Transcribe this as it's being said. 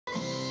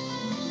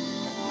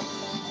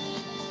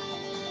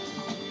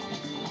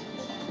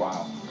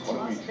Wow. What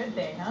Well, do we... that's a good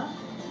day, huh?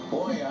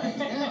 Boy, yeah,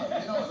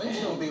 at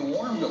least it'll be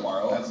warm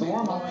tomorrow. That's the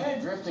warm-up. Blowing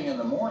and drifting in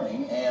the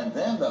morning, and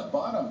then the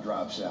bottom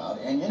drops out.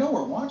 And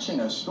we're watching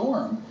a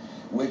storm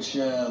which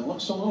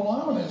looks a little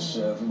ominous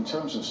in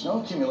terms of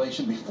snow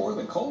accumulation before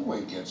the cold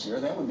wave gets here.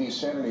 That would be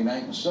Saturday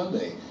night and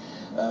Sunday.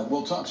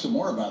 We'll talk some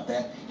more about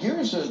that.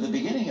 Here's the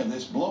beginning of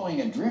this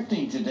blowing and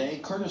drifting today,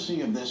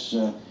 courtesy of this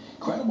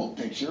incredible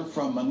picture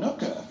from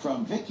Manuka,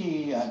 from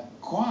Vicki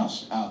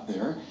Quast out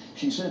there.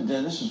 She said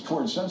this is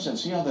towards sunset.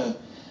 See how the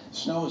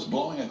snow is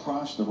blowing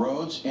across the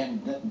roads?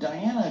 And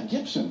Diana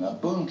Gibson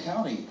of Boone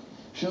County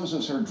shows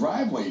us her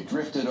driveway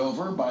drifted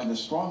over by the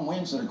strong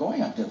winds that are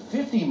going up to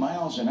 50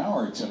 miles an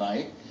hour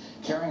tonight,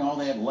 carrying all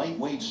that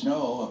lightweight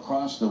snow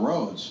across the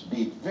roads.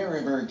 Be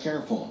very, very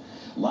careful.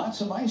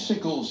 Lots of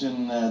icicles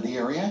in the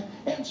area,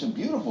 and some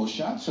beautiful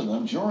shots of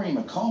them. Jory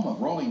McComb of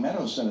Rolling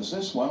Meadows sent us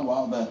this one,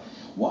 while the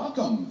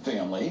Wacom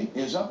family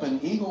is up in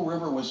Eagle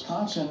River,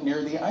 Wisconsin,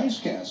 near the ice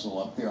castle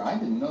up there. I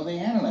didn't know they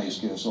had an ice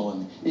castle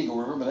in Eagle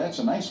River, but that's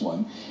a nice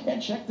one.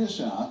 And check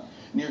this out.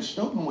 Near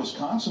Stoughton,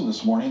 Wisconsin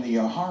this morning, the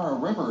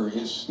Yahara River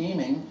is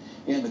steaming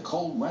in the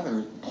cold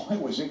weather. Boy,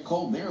 was it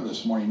cold there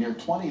this morning, near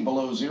 20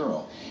 below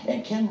zero.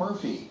 And Ken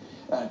Murphy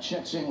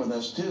checks in with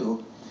us,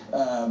 too,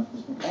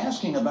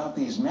 asking about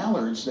these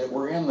mallards that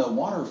were in the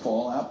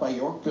waterfall out by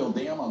Yorkville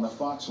Dam on the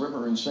Fox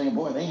River, and saying,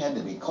 boy, they had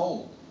to be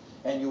cold.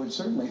 And you would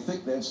certainly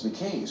think that's the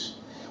case.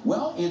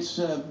 Well, it's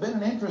been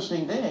an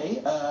interesting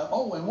day.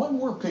 Oh, and one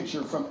more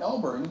picture from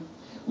Elburn.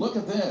 Look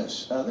at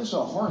this. This is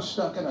a horse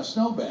stuck in a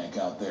snowbank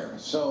out there.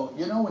 So,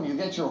 when you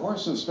get your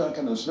horses stuck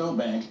in a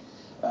snowbank,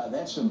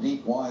 that's some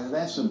deep water.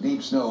 That's some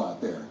deep snow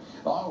out there.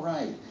 All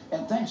right.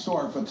 And thanks to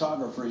our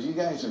photographers. You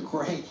guys are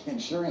great in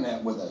sharing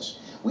that with us.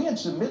 We had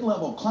some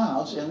mid-level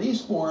clouds, and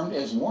these formed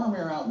as warm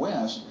air out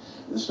west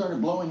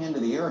started blowing into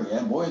the area.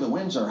 And boy, the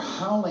winds are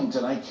howling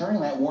tonight,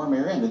 carrying that warm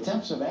air in. The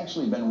temps have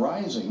actually been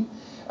rising.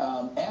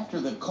 After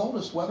the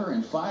coldest weather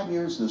in 5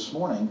 years this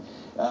morning,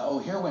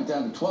 O'Hare went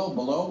down to 12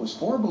 below. It was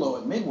 4 below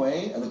at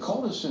Midway, the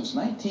coldest since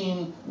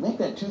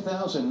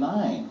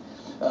 2009,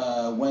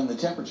 when the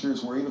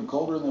temperatures were even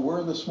colder than they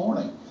were this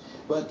morning.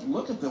 But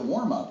look at the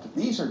warm-up.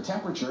 These are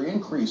temperature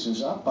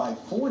increases up by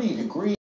 40 degrees.